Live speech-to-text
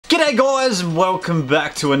G'day guys, and welcome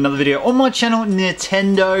back to another video on my channel,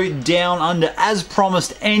 Nintendo Down Under. As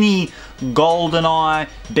promised, any GoldenEye,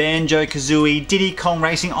 Banjo-Kazooie, Diddy Kong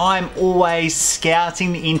Racing, I'm always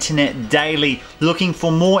scouting the internet daily, looking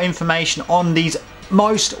for more information on these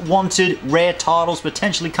most wanted rare titles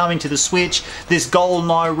potentially coming to the Switch, this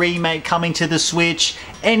GoldenEye remake coming to the Switch.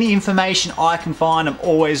 Any information I can find, I'm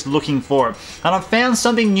always looking for it. And I've found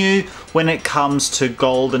something new when it comes to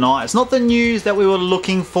GoldenEye. It's not the news that we were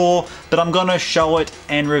looking for, but I'm gonna show it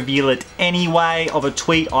and reveal it anyway, of a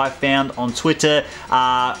tweet I found on Twitter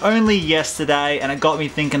only yesterday, and it got me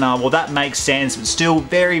thinking, well, that makes sense, but still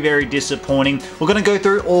very, very disappointing. We're gonna go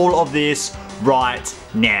through all of this right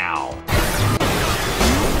now.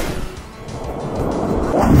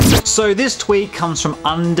 So this tweet comes from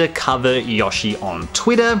Undercover Yoshi on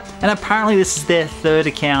Twitter, and apparently this is their third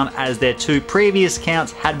account, as their two previous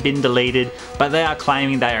accounts had been deleted, but they are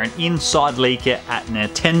claiming they are an inside leaker at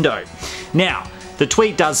Nintendo. Now, the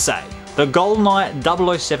tweet does say, the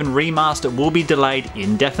GoldenEye 007 remaster will be delayed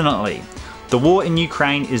indefinitely. The war in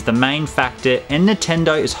Ukraine is the main factor, and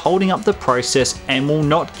Nintendo is holding up the process and will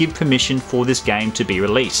not give permission for this game to be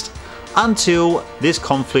released. Until this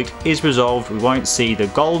conflict is resolved, we won't see the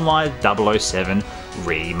GoldenEye 007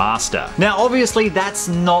 remaster. Now obviously that's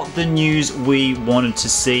not the news we wanted to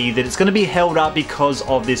see, that it's going to be held up because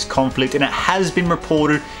of this conflict, and it has been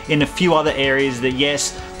reported in a few other areas that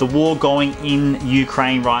yes, the war going in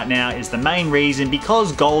Ukraine right now is the main reason,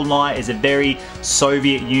 because GoldenEye is a very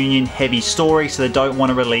Soviet Union heavy story, so they don't want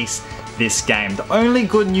to release this game. The only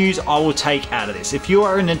good news I will take out of this, if you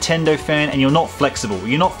are a Nintendo fan and you're not flexible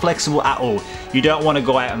at all, you don't want to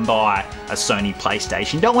go out and buy a Sony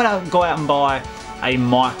PlayStation, you don't want to go out and buy a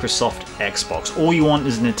Microsoft Xbox, all you want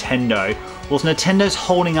is Nintendo. Well, if Nintendo's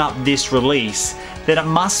holding up this release, then it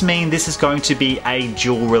must mean this is going to be a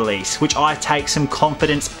dual release, which I take some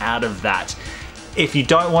confidence out of that. If you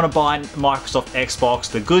don't want to buy Microsoft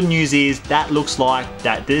Xbox, the good news is that looks like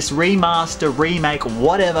that this remaster, remake,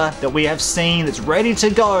 whatever that we have seen that's ready to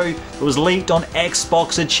go, that was leaked on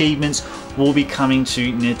Xbox achievements, will be coming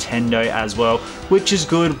to Nintendo as well, which is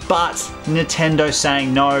good, but Nintendo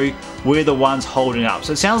saying no, we're the ones holding up.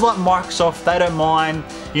 So it sounds like Microsoft, they don't mind,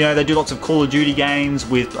 you know, they do lots of Call of Duty games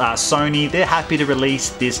with Sony, they're happy to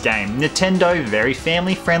release this game. Nintendo, very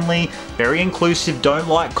family friendly, very inclusive, don't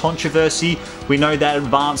like controversy. We know that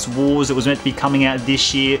Advanced Wars that was meant to be coming out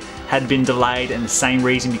this year had been delayed, and the same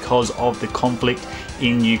reason, because of the conflict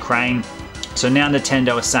in Ukraine. So now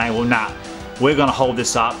Nintendo is saying, well, nah, we're going to hold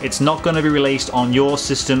this up. It's not going to be released on your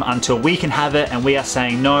system until we can have it, and we are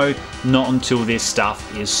saying no, not until this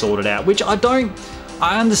stuff is sorted out. Which I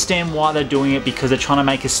understand why they're doing it, because they're trying to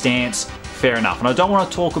make a stance, fair enough. And I don't want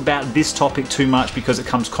to talk about this topic too much because it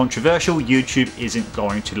becomes controversial, YouTube isn't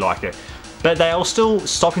going to like it. But they are still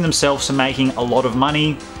stopping themselves from making a lot of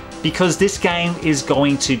money, because this game is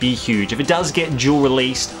going to be huge. If it does get dual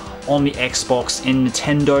released on the Xbox and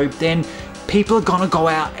Nintendo, then people are gonna go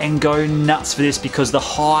out and go nuts for this, because the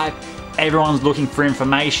hype, everyone's looking for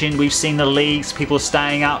information. We've seen the leaks, people are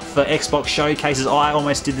staying up for Xbox showcases. I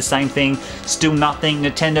almost did the same thing, still nothing.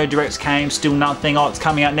 Nintendo Directs came, still nothing. Oh, it's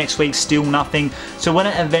coming out next week, still nothing. So when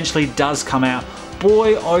it eventually does come out,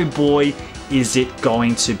 boy oh boy, is it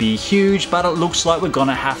going to be huge, but it looks like we're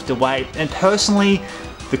gonna have to wait. And personally,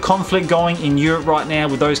 the conflict going in Europe right now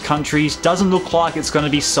with those countries doesn't look like it's going to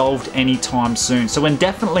be solved anytime soon. So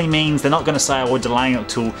indefinitely means they're not going to say, oh, we're delaying it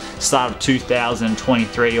till start of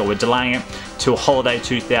 2023, or we're delaying it till holiday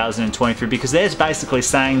 2023, because they're basically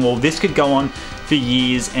saying, well, this could go on for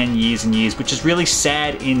years and years and years, which is really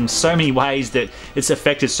sad in so many ways, that it's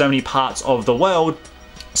affected so many parts of the world.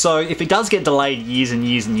 So if it does get delayed years and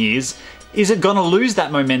years and years, is it going to lose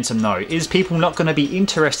that momentum though? Is people not going to be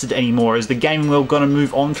interested anymore? Is the gaming world going to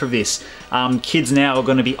move on from this? Kids now are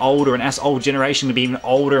going to be older, and us old generation will be even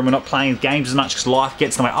older, and we're not playing games as much because life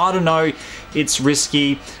gets in the way. I don't know. It's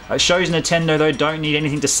risky. It shows Nintendo though don't need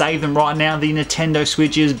anything to save them right now. The Nintendo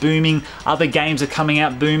Switch is booming. Other games are coming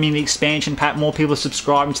out booming. The expansion pack, more people are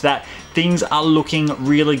subscribing to that. Things are looking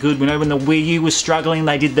really good. We know when the Wii U was struggling,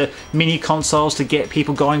 they did the mini consoles to get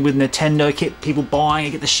people going with Nintendo, get people buying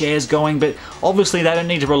and get the shares going. But obviously they don't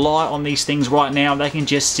need to rely on these things right now. They can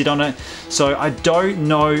just sit on it. So I don't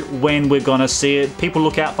know when we're gonna see it. People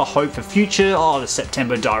look out for hope for future. Oh, the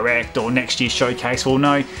September Direct or next year's showcase. Well,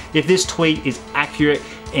 no. If this tweet is accurate,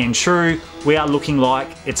 and true, we are looking like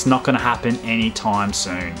it's not going to happen anytime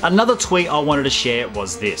soon. Another tweet I wanted to share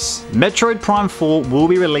was this. Metroid Prime 4 will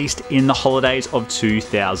be released in the holidays of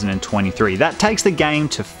 2023. That takes the game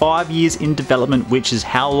to 5 years in development, which is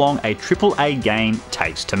how long a AAA game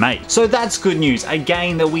takes to make. So that's good news. A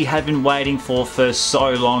game that we have been waiting for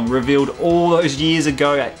so long, revealed all those years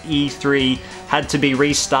ago at E3, had to be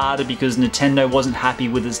restarted because Nintendo wasn't happy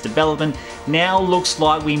with its development. Now looks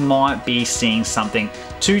like we might be seeing something.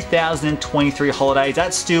 2023 holidays,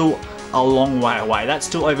 that's still a long way away. That's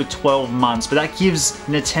still over 12 months, but that gives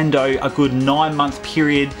Nintendo a good 9-month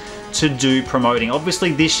period to do promoting.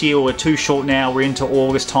 Obviously this year we're too short now, we're into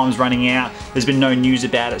August, time's running out, there's been no news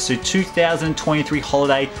about it, so 2023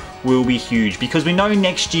 holiday will be huge because we know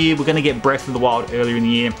next year we're going to get Breath of the Wild earlier in the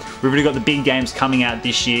year. We've already got the big games coming out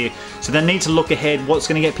this year, so they need to look ahead what's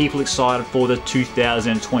going to get people excited for the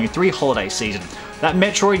 2023 holiday season. That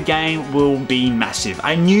Metroid game will be massive.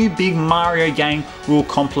 A new big Mario game will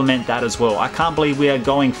complement that as well. I can't believe we are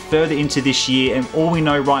going further into this year, and all we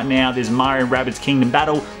know right now, there's Mario & Rabbids Kingdom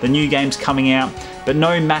Battle, the new game's coming out, but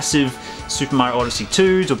no massive Super Mario Odyssey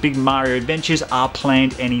 2s or big Mario Adventures are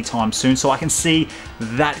planned anytime soon, so I can see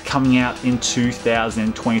that coming out in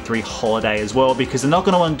 2023 holiday as well, because they're not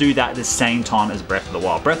going to want to do that at the same time as Breath of the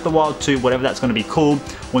Wild. Breath of the Wild 2, whatever that's going to be called,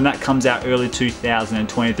 when that comes out early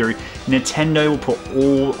 2023, Nintendo will put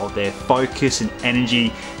all of their focus and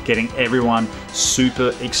energy getting everyone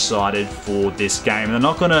super excited for this game. And they're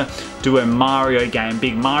not going to do a Mario game,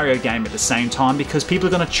 big Mario game at the same time, because people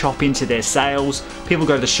are going to chop into their sales. People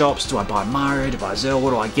go to the shops, do I buy Mario, do I buy Zelda, what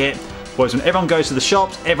do I get? Whereas when everyone goes to the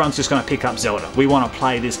shops, everyone's just going to pick up Zelda. We want to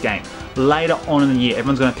play this game. Later on in the year,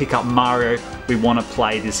 everyone's going to pick up Mario. We want to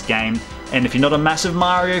play this game. And if you're not a massive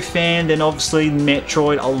Mario fan, then obviously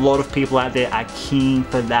Metroid, a lot of people out there are keen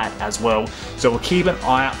for that as well. So we'll keep an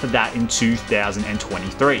eye out for that in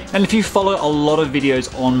 2023. And if you follow a lot of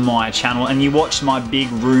videos on my channel and you watched my big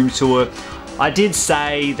room tour, I did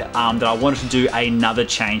say that I wanted to do another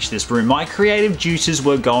change to this room. My creative juices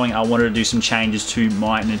were going. I wanted to do some changes to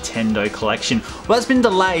my Nintendo collection. Well, that's been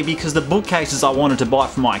delayed because the bookcases I wanted to buy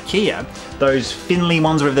from IKEA, those Finley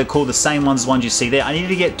ones, whatever they're called, the same ones you see there, I needed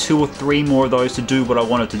to get 2 or 3 more of those to do what I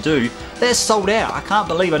wanted to do. They're sold out. I can't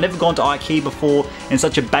believe I've never gone to IKEA before, and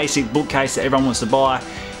such a basic bookcase that everyone wants to buy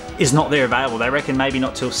is not there available. They reckon maybe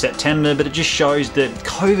not till September, but it just shows that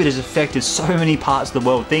COVID has affected so many parts of the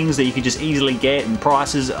world. Things that you can just easily get and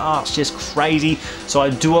prices, it's just crazy. So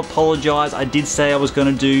I do apologize. I did say I was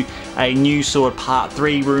going to do a new sort of part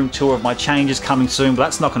 3 room tour of my changes coming soon, but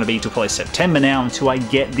that's not going to be till probably September now until I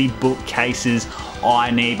get the bookcases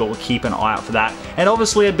I need, but we'll keep an eye out for that. And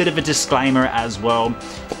obviously a bit of a disclaimer as well.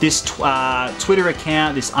 This Twitter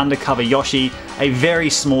account, this Undercover Yoshi, a very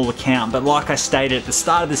small account, but like I stated at the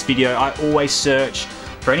start of this video, I always search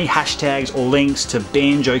for any hashtags or links to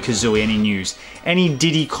Banjo-Kazooie, any news, any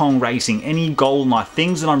Diddy Kong Racing, any GoldenEye,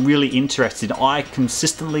 things that I'm really interested in. I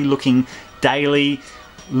consistently looking daily,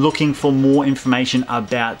 looking for more information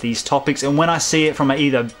about these topics, and when I see it from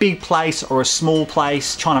either a big place or a small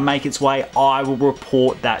place trying to make its way, I will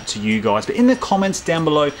report that to you guys. But in the comments down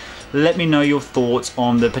below, let me know your thoughts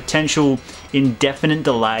on the potential indefinite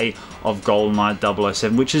delay of GoldenEye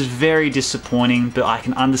 007, which is very disappointing, but I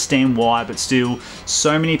can understand why. But still,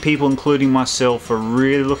 so many people, including myself, are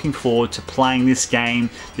really looking forward to playing this game,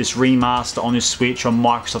 this remaster on this Switch, on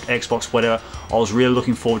Microsoft, Xbox, whatever. I was really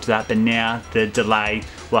looking forward to that, but now the delay,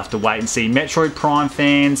 we'll have to wait and see. Metroid Prime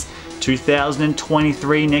fans,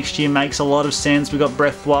 2023 next year makes a lot of sense. We've got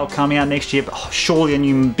Breath of the Wild coming out next year, but surely a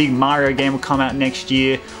new big Mario game will come out next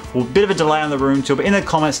year. Well, a bit of a delay on the room tour, but in the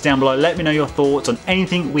comments down below, let me know your thoughts on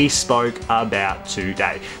anything we spoke about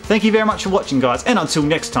today. Thank you very much for watching, guys, and until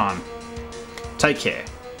next time, take care.